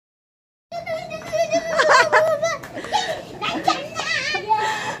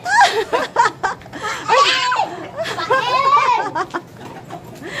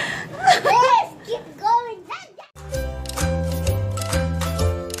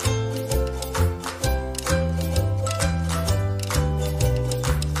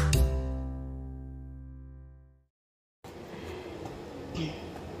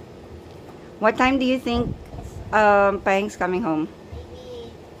What time do you think Paeng's coming home? Maybe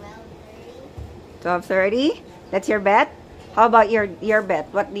 12:30? That's your bet? How about your bet?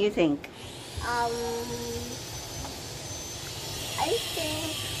 What do you think? I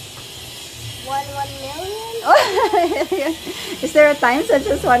think 1 million. Is there a time such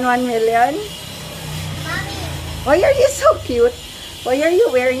as 1 million? Mommy. Why are you so cute? Why are you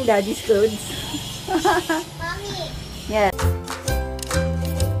wearing daddy's clothes? Mommy. Yes.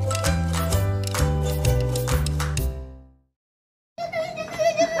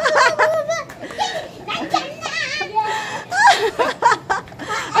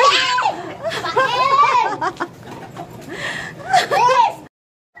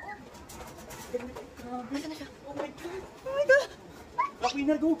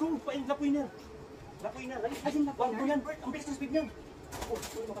 Lapwiner, go! Paeng, lapwiner! Lapwiner, asin lapwiner yan, Bert! Ang bilis ng speed niyan!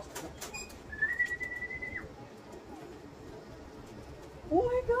 Oh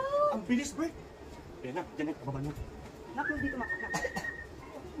my God! Ang bilis, Bert! Yan na, dyan na, kababa mo. Naku, dito makakak.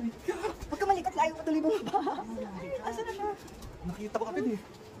 Oh my God! Huwag ka malikat, layo ka tuloy bumaba. Asan na siya? Nakita ko kapit eh.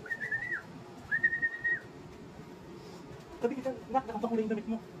 Tabi kita, nak, nakapakulay yung damit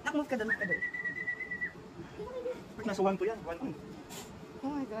mo. Nak, move ka doon, Bert, nasa 1 to yan, 1 on. Oh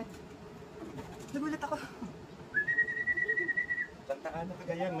my God. Nagulat ako. Santa Ana,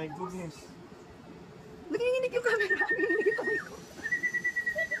 Cagayan, my goodness. Nanginginig yung camera. Nanginginig yung camera ko.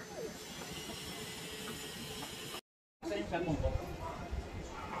 Sa yung cellphone ko.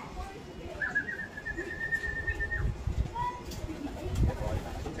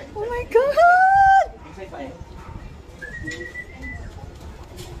 Oh my God! Inside pa eh.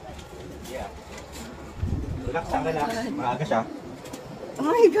 Yeah. Relax lang, relax. Maaga siya. Oh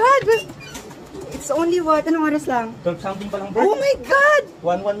my God! It's only what? Anong oras lang? 12 something pa lang, Bert. Oh my God!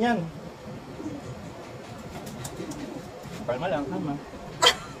 1-1 yan. Palma lang, kalma.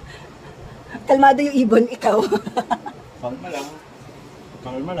 Kalmado yung ibon, ikaw. Kalma lang.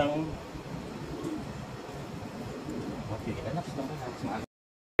 Kalma lang. Okay, relax lang, relax. Maaga.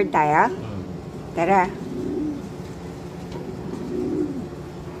 Tayo? Tara.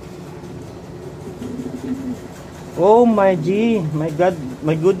 Oh my G, my God,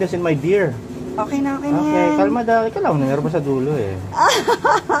 my goodness and my dear. Okay na, okay na Okay, yan. kalma daw. Ikaw lang, nangyari sa dulo eh.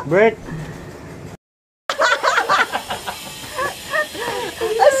 Bert.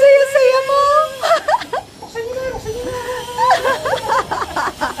 Ang saya-saya mo!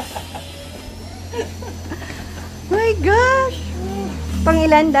 My gosh!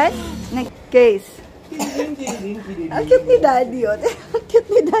 Pangilan, Dad? Nag-case. Ang cute ni Daddy, oh. Ang cute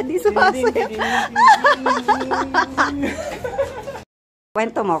ni Daddy. Sumasaya.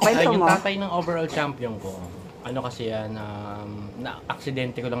 Kwento mo, kwento Yung mo. tatay ng overall champion ko, ano kasi yan,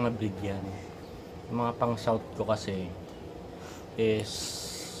 na-aksidente ko lang na-breed yan. Yung mga pang-south ko kasi is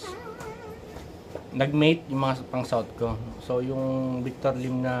nag-mate yung mga pang-south ko. So yung Victor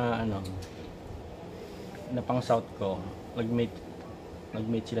Lim na ano, na pang-south ko, nag-mate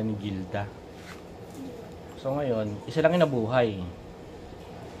sila ni Gilda. So ngayon, isa lang yung nabuhay.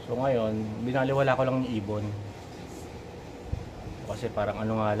 So ngayon, binaliwala ko lang yung ibon. Kasi parang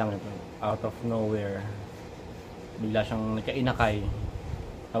ano nga lang, out of nowhere, bigla siyang nagkainakay.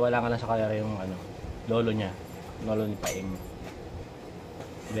 Nawala nga lang sa kaya yung ano, lolo niya, lolo ni Paeng.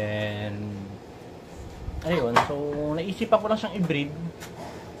 Then, ayun, so naisipan ko lang siyang i-breed.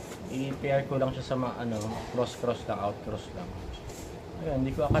 I-pair ko lang siya sa mga ano, cross lang, out-cross lang. Ayun,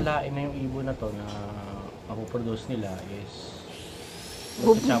 hindi ko akalain na yung ibon na to na mapuproduce nila is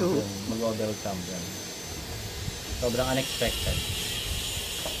mag-champion, mag-overall champion. Sobrang unexpected.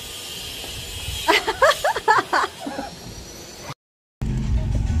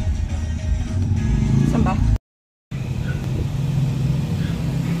 Saan ba?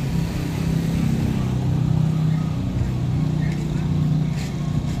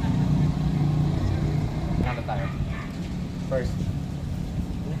 Nakita tayo. First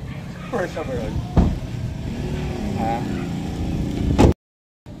overall.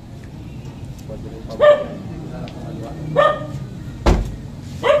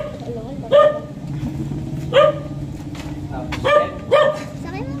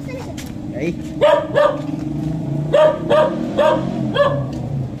 Sakay mo sa likod. Okay.